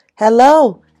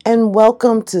Hello, and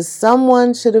welcome to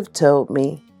Someone Should Have Told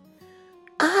Me.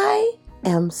 I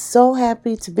am so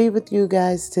happy to be with you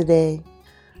guys today.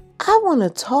 I want to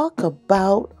talk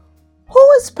about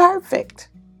who is perfect.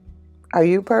 Are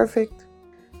you perfect?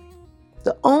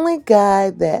 The only guy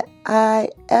that I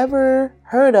ever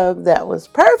heard of that was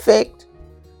perfect,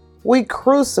 we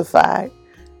crucified.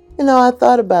 I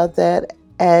thought about that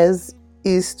as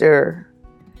Easter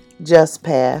just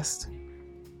passed.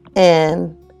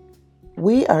 And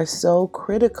we are so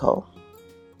critical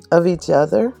of each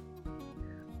other.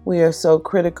 We are so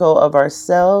critical of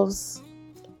ourselves.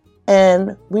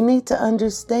 And we need to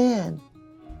understand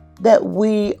that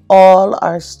we all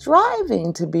are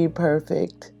striving to be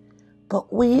perfect,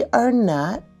 but we are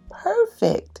not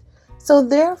perfect. So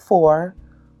therefore,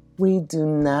 we do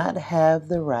not have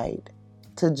the right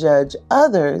to judge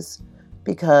others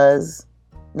because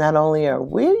not only are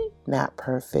we not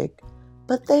perfect,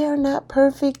 but they are not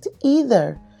perfect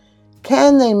either.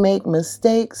 Can they make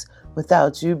mistakes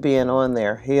without you being on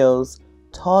their heels,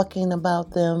 talking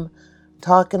about them,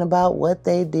 talking about what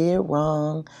they did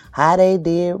wrong, how they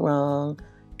did wrong,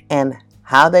 and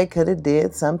how they could have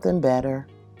did something better?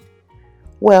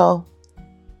 Well,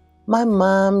 my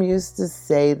mom used to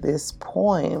say this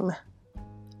poem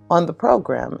on the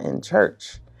program in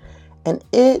church, and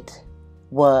it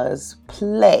was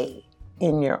play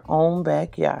in your own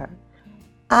backyard.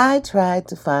 I tried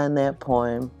to find that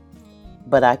poem,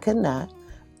 but I could not.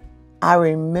 I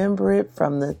remember it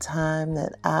from the time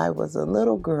that I was a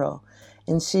little girl,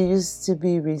 and she used to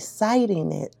be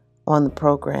reciting it on the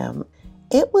program.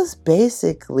 It was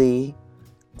basically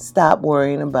stop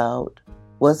worrying about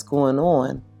what's going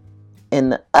on in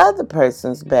the other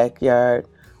person's backyard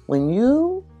when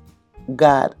you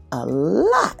got a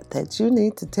lot that you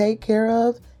need to take care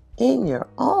of in your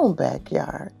own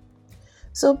backyard.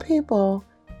 So people,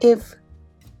 if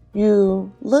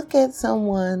you look at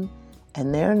someone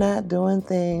and they're not doing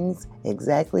things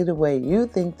exactly the way you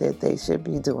think that they should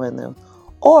be doing them,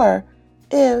 or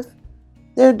if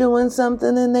they're doing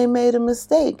something and they made a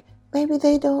mistake, maybe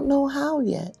they don't know how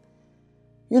yet.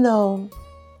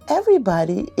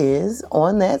 Everybody is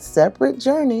on that separate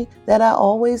journey that I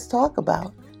always talk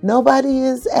about. Nobody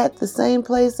is at the same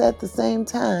place at the same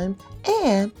time.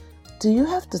 And do you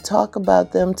have to talk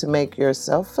about them to make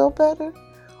yourself feel better?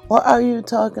 Or are you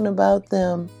talking about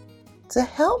them to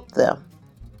help them?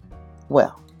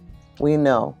 Well, we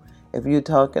know if you're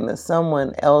talking to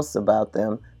someone else about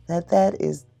them, that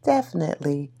is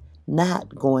definitely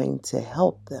not going to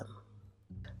help them.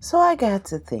 So I got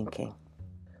to thinking,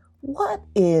 what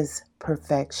is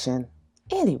perfection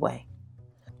anyway?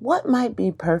 What might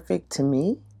be perfect to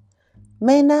me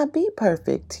may not be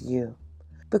perfect to you,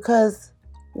 because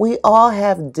we all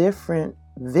have different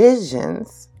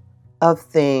visions of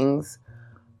things,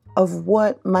 of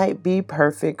what might be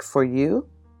perfect for you.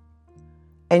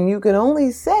 And you can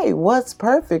only say what's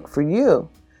perfect for you.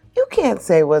 You can't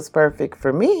say what's perfect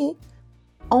for me.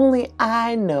 Only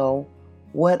I know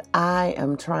what I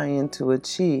am trying to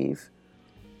achieve,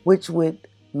 which would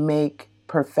make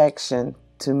perfection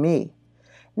to me.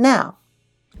 Now,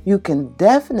 you can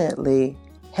definitely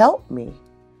help me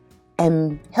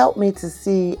and help me to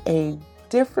see a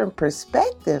different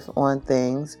perspective on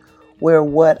things where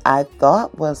what I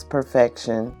thought was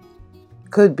perfection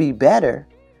could be better,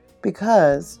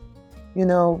 because,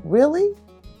 really,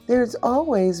 there's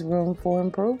always room for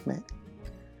improvement.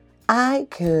 I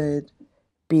could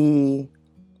be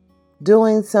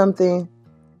doing something,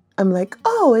 I'm like,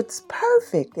 oh, it's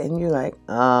perfect. And you're like,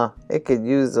 it could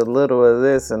use a little of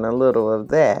this and a little of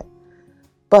that.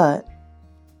 But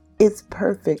it's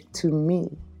perfect to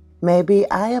me. Maybe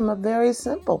I am a very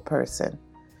simple person.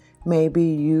 Maybe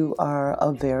you are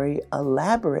a very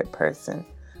elaborate person.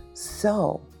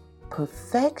 So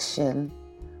perfection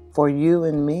for you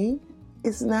and me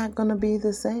is not going to be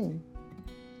the same.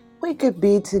 We could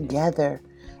be together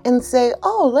and say,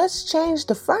 oh, let's change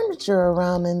the furniture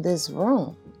around in this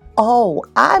room. Oh,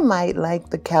 I might like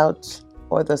the couch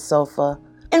or the sofa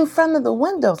in front of the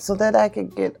window so that I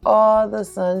could get all the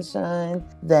sunshine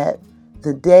that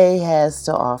the day has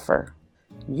to offer.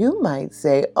 You might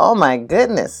say, oh my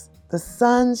goodness, the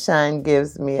sunshine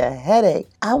gives me a headache.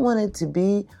 I want it to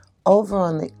be over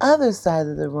on the other side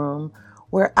of the room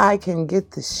where I can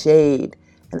get the shade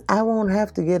and I won't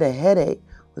have to get a headache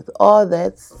with all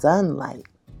that sunlight.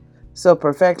 So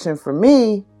perfection for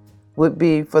me would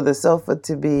be for the sofa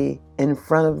to be in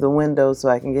front of the window so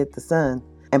I can get the sun.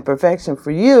 And perfection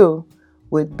for you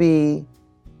would be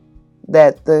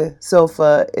that the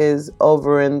sofa is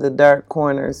over in the dark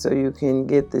corner so you can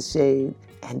get the shade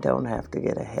and don't have to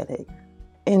get a headache.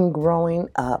 In growing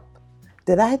up,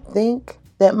 Did I think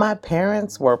that my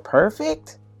parents were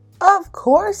perfect? Of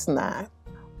course not.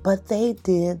 But they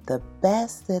did the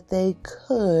best that they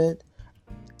could.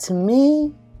 To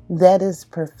me, that is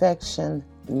perfection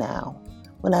now.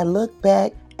 When I look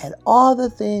back at all the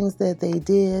things that they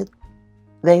did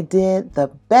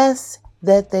the best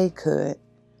that they could.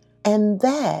 And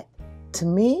that, to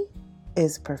me,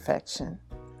 is perfection.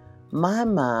 My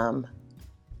mom,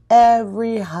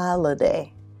 every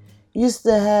holiday, used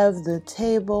to have the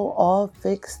table all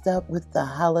fixed up with the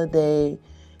holiday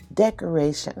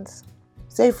decorations.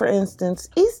 Say, for instance,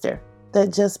 Easter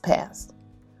that just passed.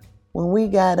 When we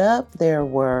got up, there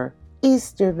were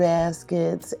Easter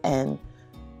baskets and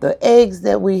the eggs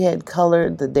that we had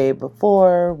colored the day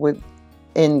before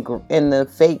in the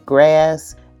fake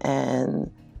grass, and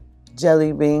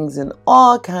jelly beans and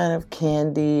all kind of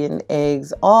candy and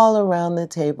eggs all around the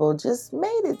table. Just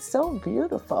made it so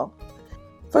beautiful.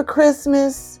 For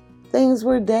Christmas, things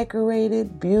were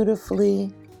decorated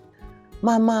beautifully.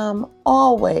 My mom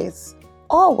always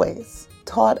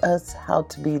taught us how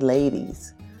to be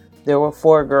ladies. There were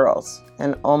 4 girls,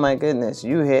 and oh my goodness,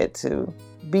 you had to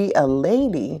be a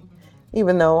lady,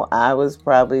 even though I was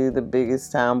probably the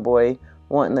biggest tomboy,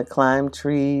 wanting to climb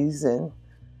trees and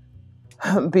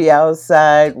be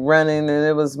outside running, and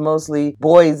it was mostly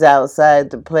boys outside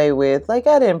to play with. Like,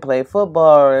 I didn't play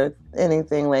football or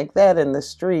anything like that in the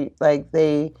street like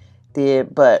they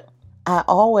did, but I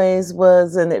always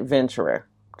was an adventurer.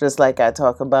 Just like I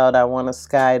talk about, I want to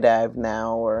skydive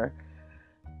now or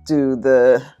do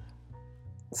the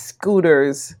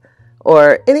scooters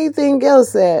or anything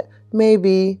else that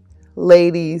maybe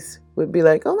ladies would be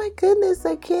like, oh my goodness,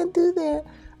 I can't do that.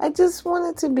 I just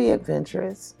wanted to be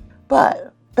adventurous.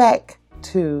 But back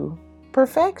to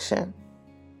perfection.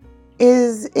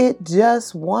 Is it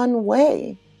just one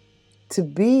way to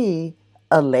be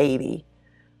a lady?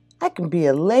 I can be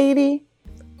a lady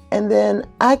and then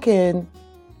I can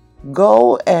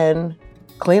go and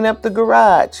clean up the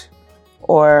garage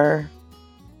or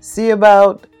see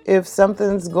about if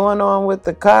something's going on with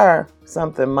the car,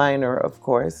 something minor, of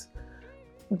course.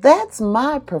 That's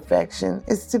my perfection,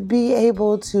 is to be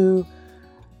able to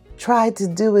try to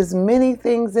do as many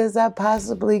things as I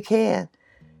possibly can.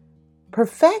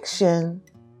 Perfection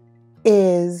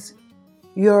is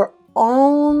your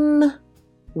own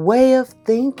way of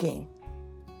thinking.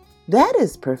 That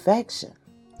is perfection.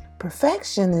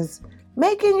 Perfection is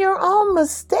making your own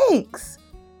mistakes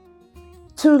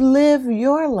to live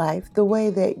your life the way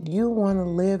that you want to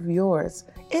live yours.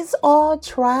 It's all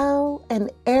trial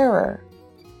and error.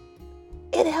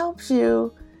 It helps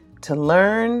you to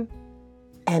learn,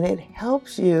 and it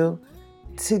helps you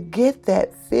to get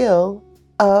that feel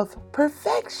of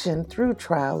perfection through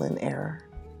trial and error.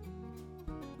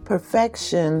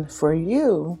 Perfection for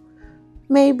you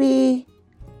may be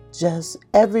just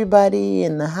everybody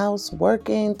in the house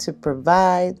working to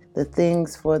provide the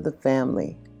things for the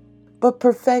family. But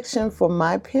perfection for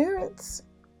my parents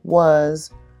was,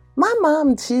 my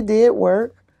mom, she did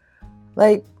work,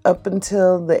 like up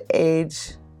until the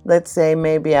age, let's say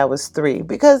maybe I was 3,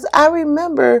 because I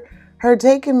remember her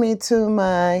taking me to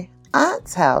my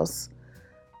aunt's house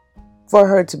for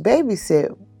her to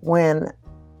babysit when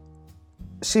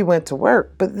she went to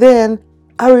work. But then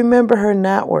I remember her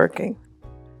not working.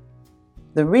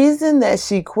 The reason that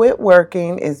she quit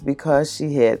working is because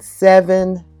she had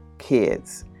 7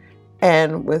 kids.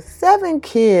 And with 7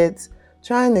 kids,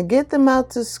 trying to get them out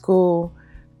to school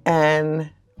and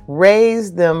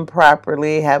raise them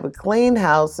properly, have a clean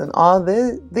house and all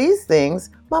these things,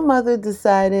 my mother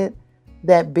decided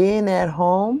that being at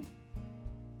home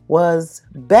was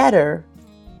better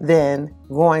than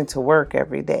going to work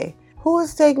every day. Who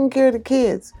is taking care of the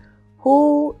kids?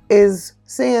 Who is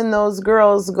seeing those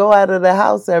girls go out of the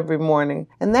house every morning?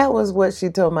 And that was what she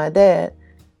told my dad,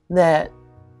 that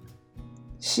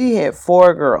she had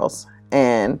 4 girls,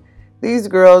 and these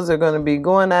girls are going to be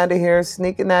going out of here,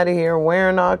 sneaking out of here,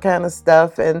 wearing all kind of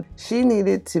stuff, and she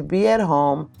needed to be at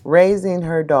home raising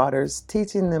her daughters,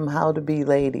 teaching them how to be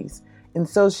ladies. And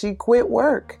so she quit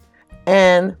work.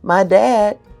 And my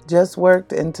dad just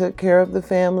worked and took care of the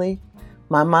family.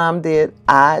 My mom did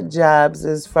odd jobs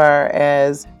as far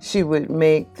as she would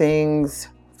make things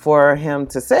for him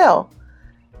to sell.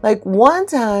 Like one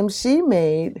time she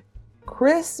made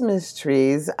Christmas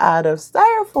trees out of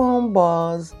styrofoam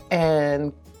balls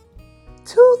and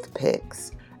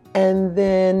toothpicks. And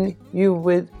then you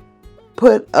would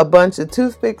put a bunch of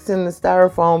toothpicks in the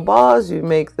styrofoam balls. You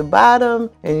make the bottom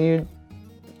and you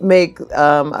make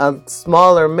a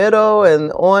smaller middle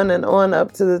and on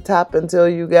up to the top until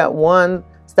you got one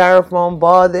styrofoam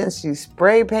ball. Then she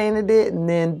spray painted it and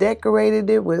then decorated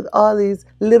it with all these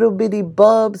little bitty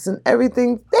bulbs and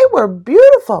everything. They were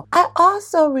beautiful. I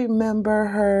also remember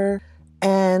her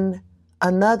and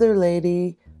another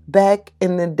lady back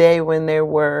in the day when there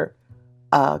were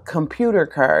computer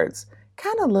cards.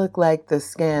 Kind of look like the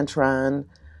Scantron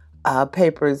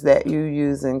papers that you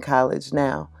use in college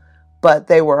now, but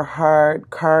they were hard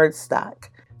cardstock.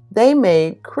 They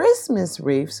made Christmas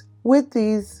wreaths with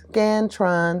these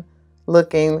Scantron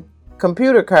looking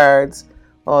computer cards.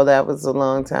 Oh, that was a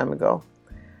long time ago.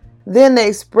 Then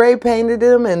they spray painted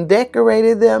them and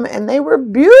decorated them, and they were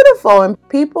beautiful, and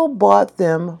people bought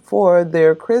them for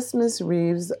their Christmas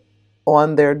wreaths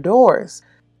on their doors.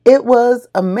 It was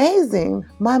amazing.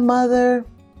 My mother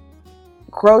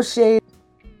crocheted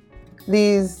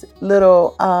these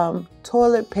little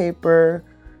toilet paper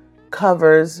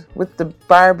covers with the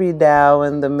Barbie doll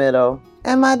in the middle,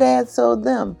 and my dad sewed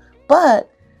them.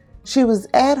 But she was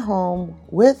at home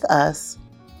with us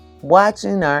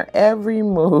watching our every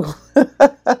move,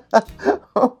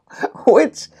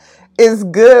 which is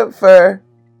good for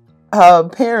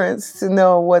parents to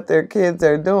know what their kids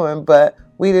are doing, but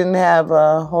we didn't have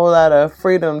a whole lot of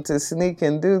freedom to sneak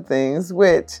and do things,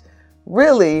 which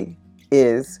really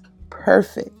is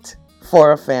perfect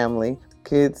for a family.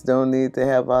 Kids don't need to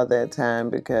have all that time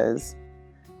because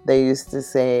they used to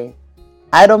say,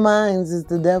 idle minds is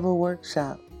the devil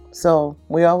workshop. So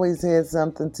we always had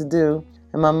something to do,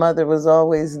 and my mother was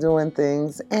always doing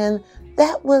things, and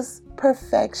that was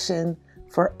perfection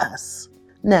for us.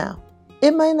 Now,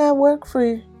 it might not work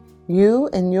for you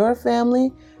and your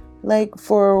family. Like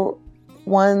for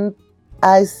one,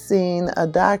 I seen a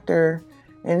doctor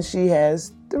and she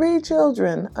has 3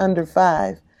 children under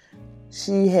 5.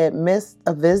 She had missed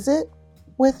a visit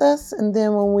with us, and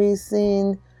then when we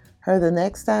seen her the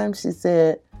next time, she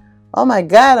said, "Oh my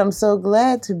God, I'm so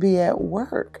glad to be at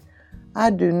work. I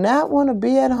do not want to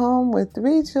be at home with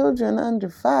 3 children under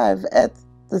 5 at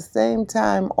the same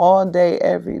time all day,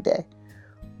 every day."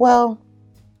 Well,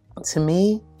 to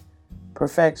me,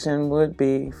 perfection would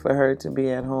be for her to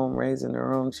be at home raising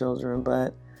her own children,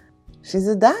 but she's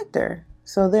a doctor,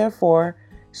 so therefore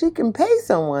she can pay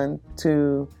someone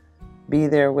to be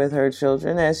there with her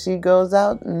children as she goes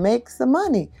out and makes the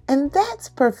money. And that's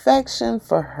perfection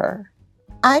for her.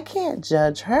 I can't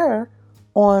judge her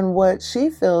on what she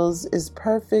feels is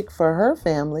perfect for her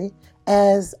family,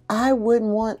 as I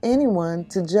wouldn't want anyone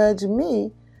to judge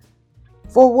me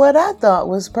for what I thought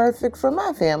was perfect for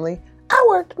my family. I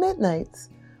worked midnights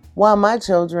while my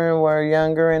children were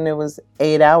younger, and it was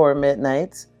 8-hour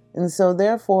midnights. And so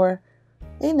therefore,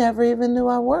 they never even knew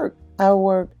I worked. I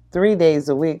worked 3 days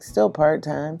a week, still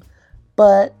part-time.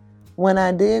 But when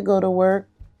I did go to work,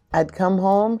 I'd come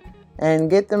home and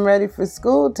get them ready for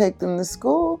school, take them to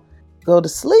school, go to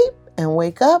sleep and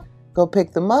wake up, go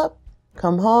pick them up,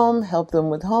 come home, help them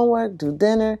with homework, do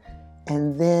dinner,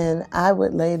 and then I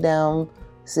would lay down,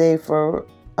 say for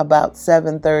about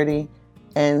 7:30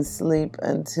 and sleep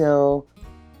until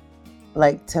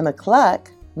like 10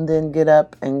 o'clock, and then get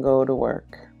up and go to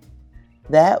work.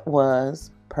 That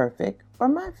was perfect for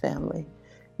my family.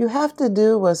 You have to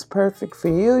do what's perfect for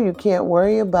you. You can't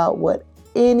worry about what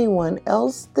anyone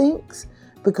else thinks,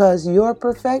 because your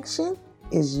perfection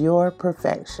is your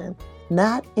perfection,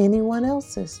 not anyone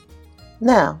else's.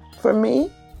 Now, for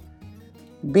me,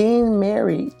 being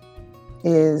married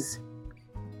is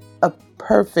a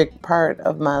perfect part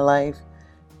of my life.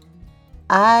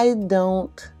 I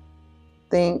don't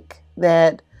think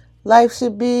that life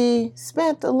should be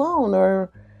spent alone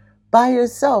or by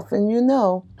yourself. And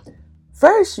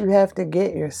first you have to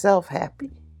get yourself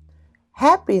happy.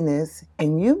 Happiness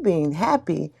and you being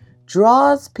happy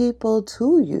draws people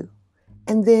to you.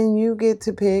 And then you get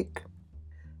to pick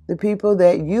the people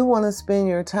that you want to spend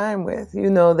your time with.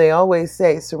 They always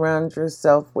say surround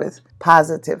yourself with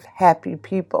positive, happy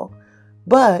people.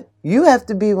 But you have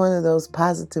to be one of those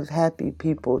positive, happy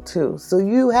people too. So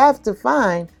you have to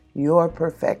find your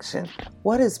perfection.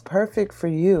 What is perfect for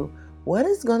you? What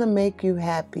is going to make you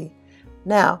happy?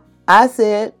 Now, I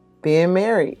said being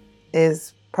married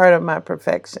is part of my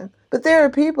perfection. But there are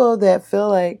people that feel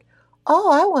like,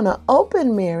 oh, I want an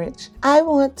open marriage. I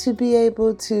want to be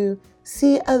able to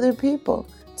see other people.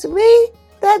 To me,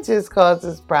 that just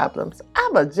causes problems.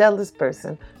 I'm a jealous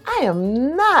person. I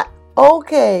am not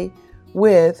okay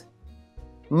with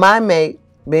my mate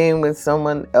being with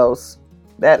someone else.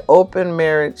 That open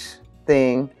marriage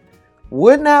thing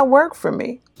would not work for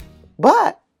me,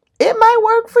 but it might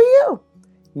work for you.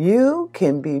 You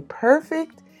can be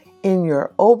perfect in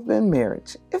your open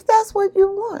marriage if that's what you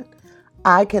want.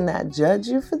 I cannot judge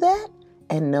you for that,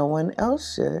 and no one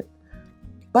else should.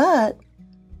 But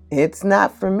it's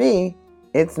not for me.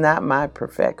 It's not my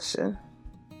perfection.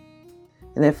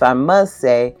 And if I must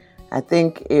say, I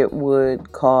think it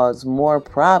would cause more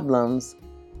problems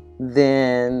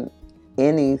than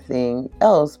anything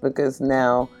else, because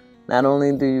now not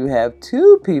only do you have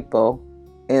two people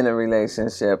in a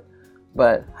relationship,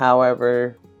 but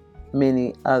however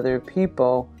many other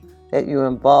people that you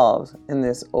involve in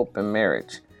this open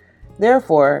marriage.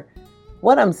 Therefore,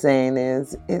 what I'm saying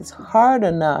is it's hard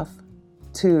enough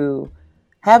to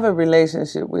have a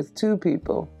relationship with two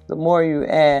people. The more you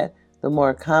add, the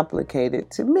more complicated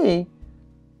to me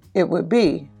it would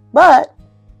be. But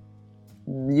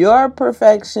your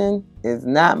perfection is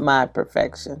not my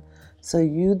perfection. So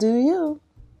you do you.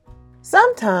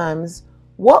 Sometimes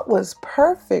what was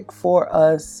perfect for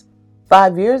us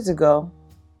 5 years ago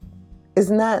is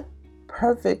not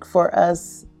perfect for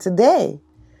us today.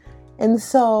 And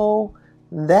so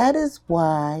that is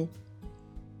why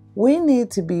we need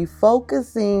to be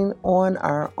focusing on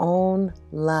our own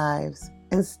lives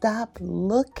and stop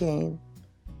looking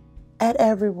at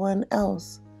everyone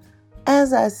else.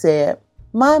 As I said,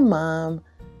 my mom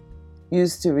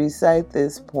used to recite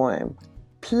this poem,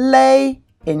 "Play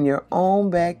in your own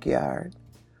backyard,"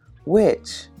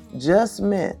 which just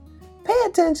meant pay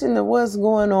attention to what's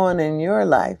going on in your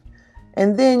life.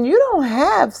 And then you don't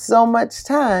have so much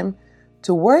time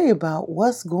to worry about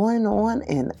what's going on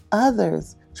in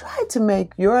others. Try to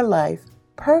make your life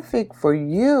perfect for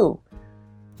you,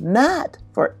 not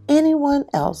for anyone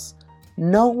else.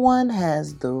 No one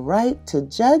has the right to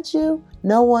judge you.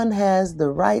 No one has the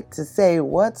right to say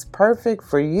what's perfect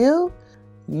for you.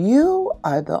 You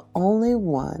are the only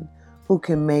one who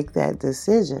can make that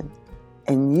decision.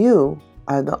 And you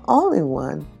are the only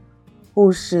one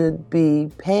who should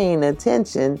be paying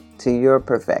attention to your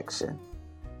perfection.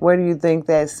 Where do you think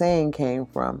that saying came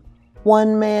from?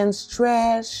 One man's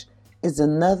trash is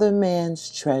another man's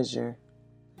treasure.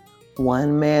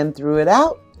 One man threw it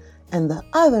out, and the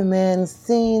other man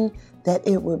seen that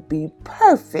it would be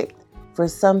perfect for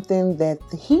something that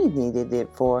he needed it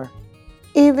for.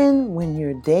 Even when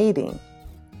you're dating,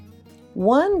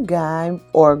 one guy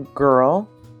or girl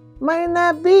might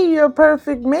not be your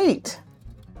perfect mate,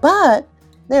 but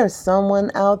there's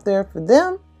someone out there for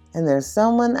them, and there's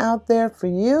someone out there for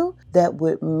you that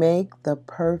would make the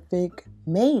perfect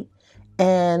mate.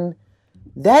 And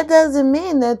that doesn't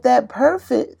mean that that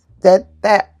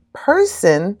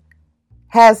person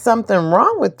has something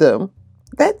wrong with them.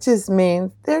 That just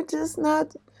means they're just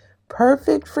not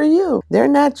perfect for you. They're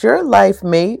not your life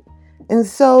mate. And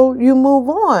so you move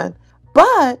on.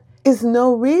 But it's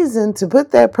no reason to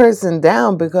put that person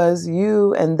down because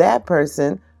you and that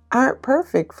person aren't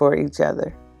perfect for each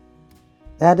other.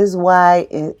 That is why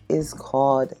it is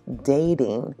called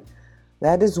dating.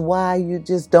 That is why you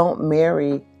just don't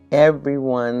marry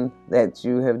everyone that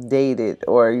you have dated,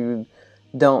 or you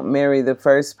don't marry the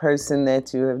first person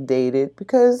that you have dated,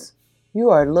 because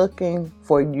you are looking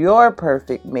for your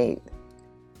perfect mate,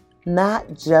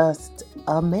 not just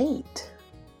a mate.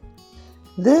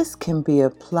 This can be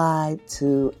applied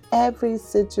to every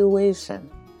situation.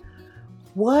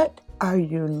 What are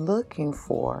you looking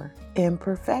for in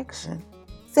perfection?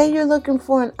 Say you're looking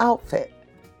for an outfit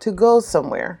to go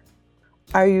somewhere.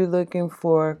 Are you looking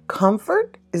for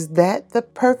comfort? Is that the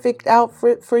perfect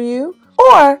outfit for you?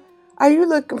 Or are you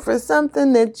looking for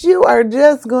something that you are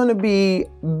just going to be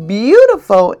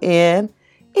beautiful in,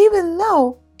 even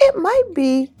though it might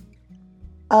be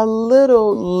a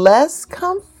little less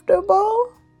comfortable?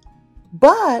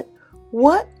 But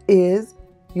what is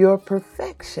your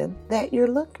perfection that you're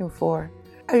looking for?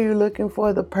 Are you looking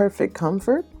for the perfect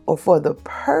comfort or for the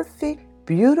perfect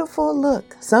beautiful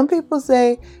look? Some people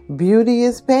say beauty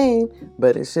is pain,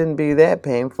 but it shouldn't be that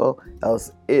painful,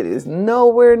 else it is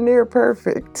nowhere near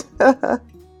perfect.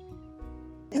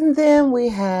 And then we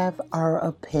have our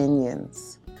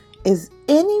opinions. Is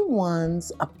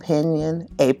anyone's opinion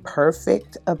a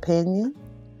perfect opinion?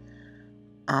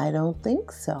 I don't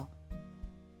think so.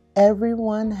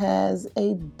 Everyone has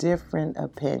a different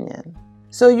opinion.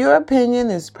 So your opinion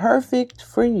is perfect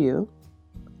for you,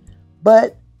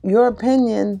 but your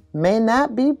opinion may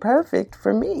not be perfect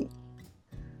for me.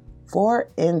 For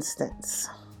instance,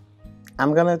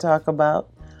 I'm going to talk about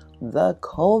the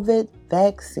COVID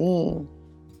vaccine.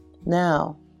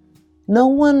 Now, no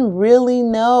one really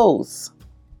knows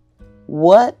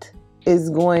what is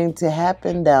going to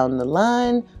happen down the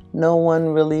line. No one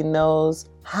really knows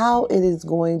how it is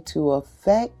going to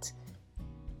affect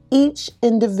each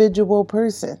individual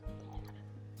person.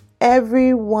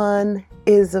 Everyone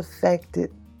is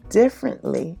affected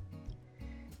differently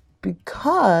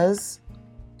because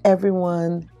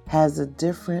everyone has a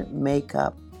different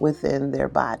makeup within their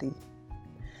body.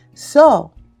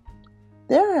 So,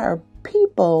 there are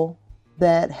people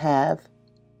that have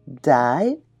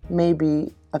died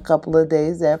maybe a couple of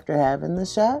days after having the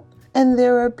shot, and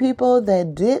there are people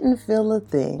that didn't feel a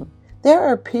thing. There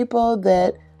are people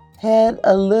that had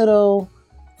a little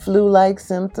flu-like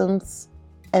symptoms,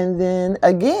 and then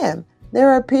again, there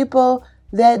are people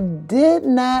that did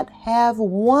not have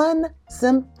one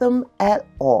symptom at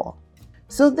all.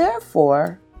 So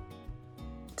therefore,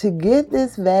 to get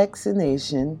this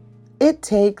vaccination, it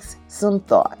takes some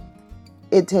thought.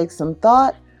 It takes some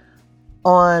thought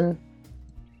on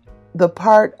the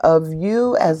part of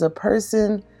you as a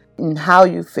person and how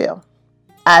you feel.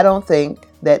 I don't think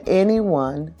that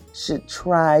anyone should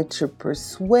try to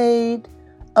persuade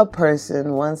a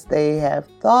person once they have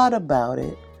thought about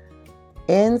it,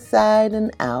 inside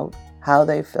and out, how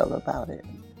they feel about it.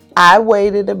 I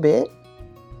waited a bit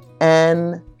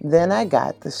and then I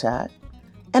got the shot.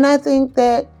 And I think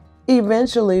that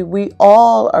eventually we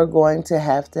all are going to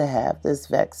have this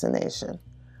vaccination.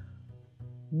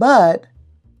 But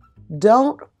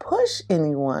don't push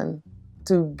anyone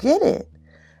to get it.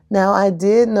 Now, I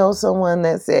did know someone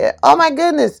that said, "Oh my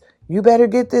goodness, you better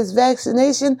get this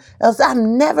vaccination, else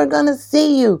I'm never going to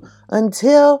see you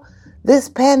until this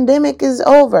pandemic is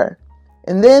over."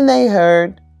 And then they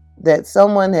heard that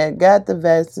someone had got the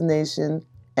vaccination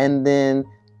and then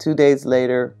 2 days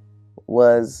later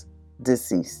was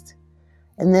deceased.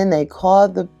 And then they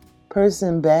called the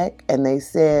person back and they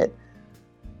said,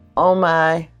 "Oh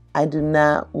my, I do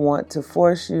not want to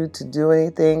force you to do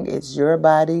anything. It's your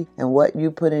body, and what you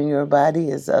put in your body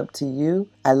is up to you.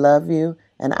 I love you,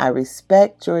 and I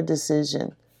respect your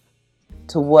decision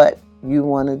to what you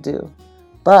want to do.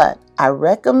 But I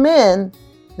recommend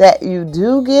that you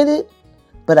do get it,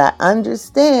 but I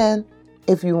understand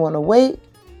if you want to wait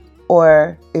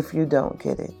or if you don't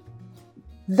get it."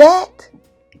 That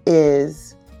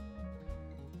is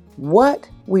what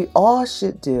we all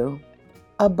should do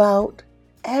about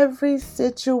every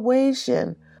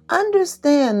situation.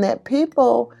 Understand that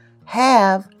people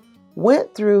have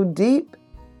went through deep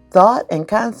thought and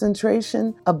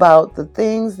concentration about the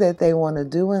things that they want to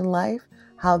do in life,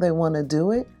 how they want to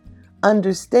do it.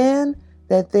 Understand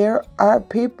that there are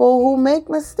people who make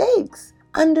mistakes.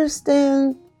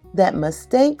 Understand that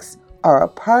mistakes are a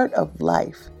part of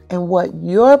life, and what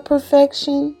your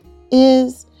perfection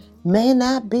is may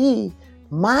not be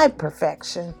my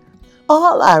perfection.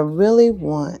 All I really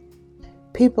want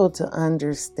people to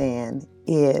understand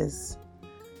is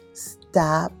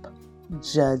stop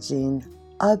judging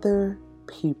other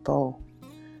people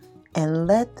and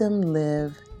let them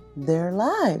live their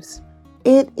lives.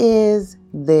 It is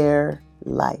their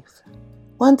life.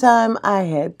 One time I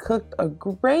had cooked a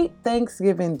great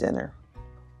Thanksgiving dinner.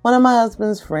 One of my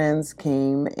husband's friends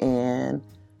came and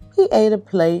he ate a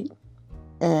plate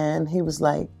and he was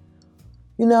like,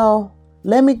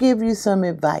 "Let me give you some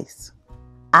advice.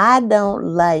 I don't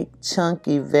like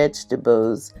chunky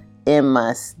vegetables in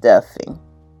my stuffing."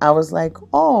 I was like,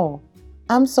 "Oh,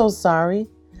 I'm so sorry.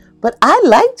 But I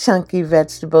like chunky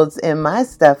vegetables in my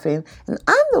stuffing, and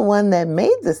I'm the one that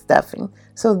made the stuffing.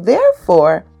 So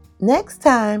therefore, next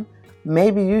time,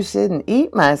 maybe you shouldn't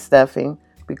eat my stuffing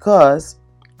because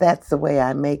that's the way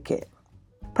I make it."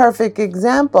 Perfect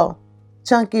example.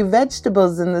 Chunky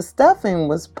vegetables in the stuffing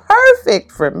was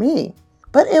perfect for me,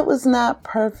 but it was not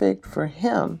perfect for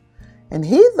him. And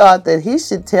he thought that he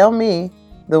should tell me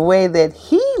the way that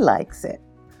he likes it.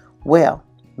 Well,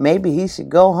 maybe he should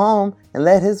go home and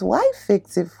let his wife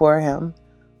fix it for him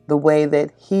the way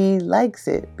that he likes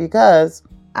it, because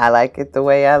I like it the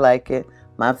way I like it.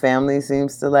 My family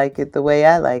seems to like it the way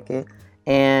I like it.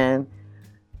 And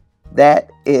that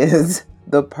is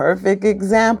the perfect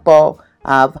example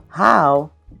of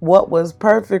how what was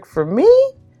perfect for me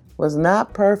was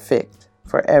not perfect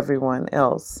for everyone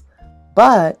else.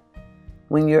 But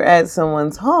when you're at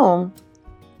someone's home,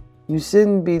 you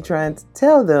shouldn't be trying to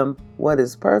tell them what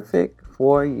is perfect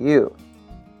for you.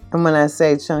 And when I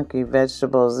say chunky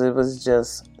vegetables, it was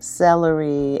just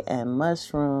celery and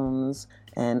mushrooms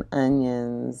and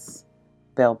onions,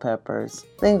 bell peppers,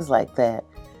 things like that.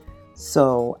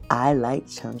 So I like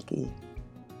chunky.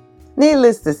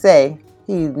 Needless to say,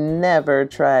 he never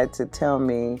tried to tell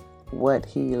me what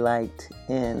he liked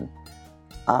in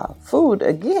food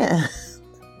again.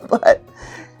 But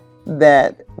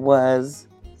that was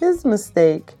his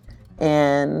mistake.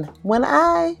 And when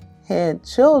I had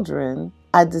children,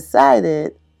 I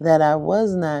decided that I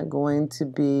was not going to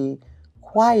be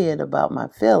quiet about my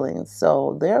feelings.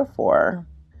 So therefore,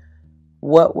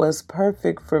 what was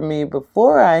perfect for me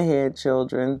before I had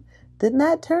children did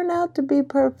not turn out to be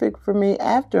perfect for me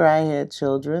after I had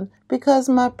children because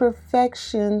my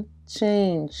perfection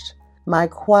changed. My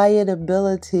quiet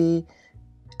ability,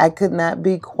 I could not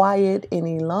be quiet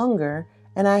any longer,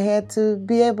 and I had to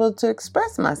be able to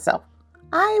express myself.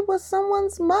 I was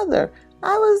someone's mother.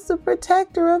 I was the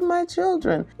protector of my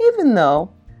children, even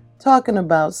though talking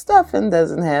about stuffing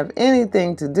doesn't have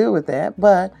anything to do with that,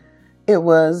 but it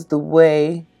was the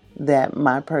way that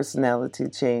my personality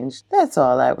changed. That's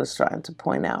all I was trying to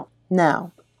point out.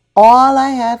 Now, all I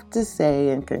have to say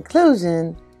in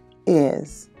conclusion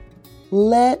is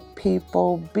let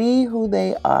people be who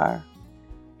they are,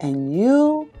 and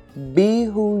you be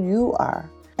who you are.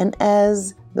 And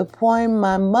as the poem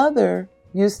my mother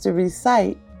used to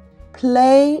recite,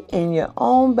 play in your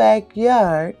own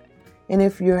backyard. And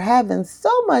if you're having so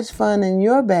much fun in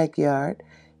your backyard,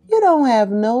 you don't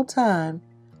have no time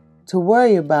to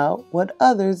worry about what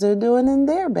others are doing in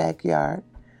their backyard.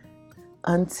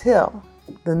 Until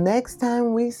the next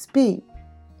time we speak,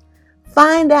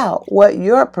 find out what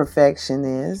your perfection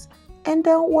is and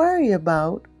don't worry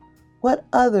about what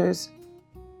others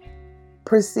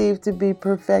perceive to be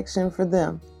perfection for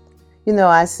them. You know,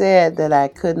 I said that I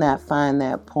could not find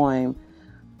that poem,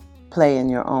 Play in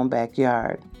Your Own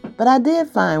Backyard, but I did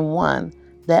find one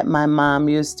that my mom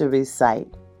used to recite,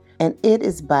 and it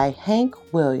is by Hank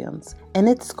Williams, and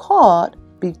it's called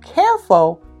Be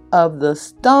Careful of the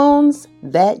Stones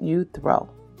That You Throw.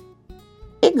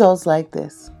 It goes like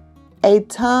this. A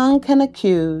tongue can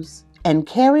accuse and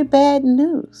carry bad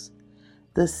news.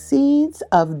 The seeds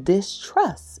of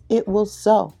distrust it will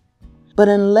sow. But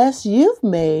unless you've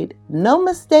made no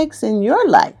mistakes in your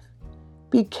life,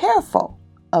 be careful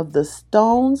of the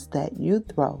stones that you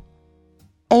throw.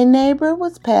 A neighbor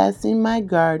was passing my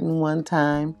garden one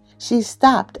time. She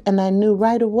stopped and I knew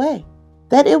right away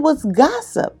that it was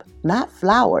gossip, not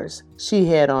flowers, she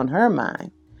had on her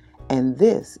mind. And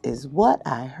this is what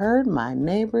I heard my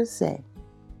neighbor say.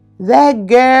 That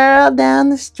girl down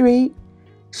the street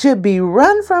should be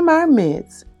run from our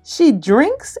midst. She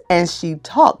drinks and she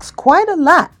talks quite a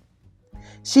lot.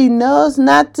 She knows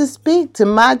not to speak to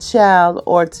my child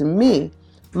or to me.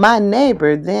 My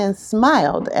neighbor then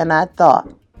smiled and I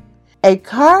thought, a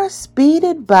car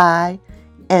speeded by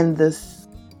and the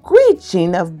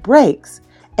screeching of brakes,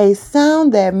 a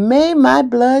sound that made my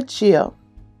blood chill.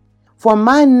 For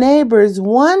my neighbor's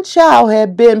one child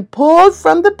had been pulled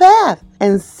from the path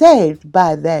and saved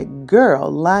by that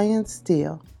girl lying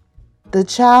still. The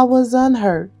child was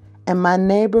unhurt, and my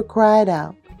neighbor cried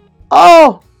out,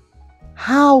 "Oh,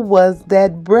 how was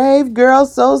that brave girl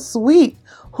so sweet?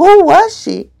 Who was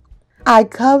she?" I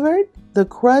covered the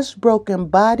crushed, broken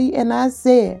body, and I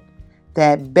said,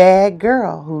 that bad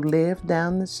girl who lived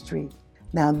down the street.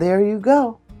 Now there you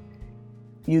go.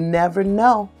 You never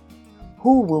know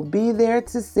who will be there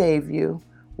to save you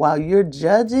while you're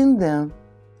judging them,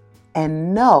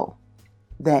 and know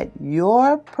that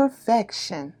your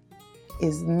perfection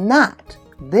is not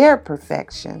their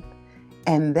perfection.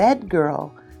 And that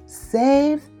girl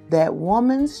saved that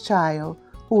woman's child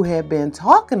who had been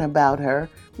talking about her,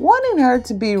 wanting her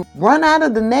to be run out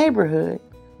of the neighborhood.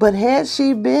 But had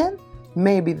she been,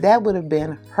 maybe that would have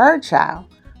been her child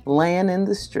laying in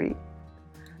the street.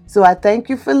 So I thank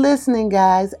you for listening,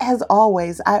 guys. As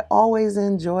always, I always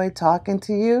enjoy talking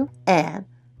to you, and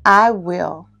I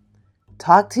will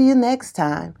talk to you next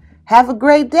time. Have a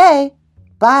great day.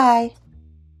 Bye.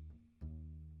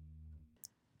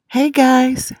 Hey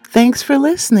guys, thanks for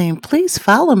listening. Please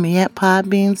follow me at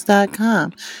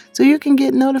podbeans.com so you can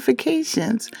get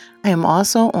notifications. I am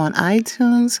also on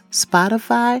iTunes,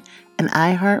 Spotify, and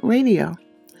iHeartRadio.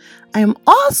 I am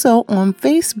also on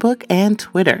Facebook and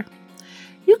Twitter.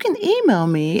 You can email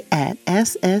me at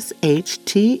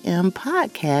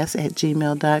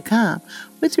sshtmpodcast@gmail.com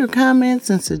with your comments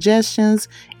and suggestions.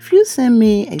 If you send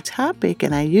me a topic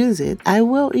and I use it, I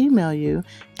will email you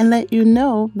and let you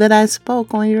know that I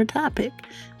spoke on your topic,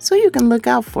 so you can look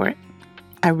out for it.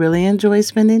 I really enjoy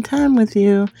spending time with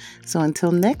you. So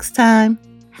until next time,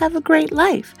 have a great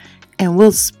life, and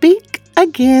we'll speak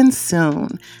again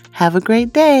soon. Have a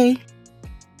great day.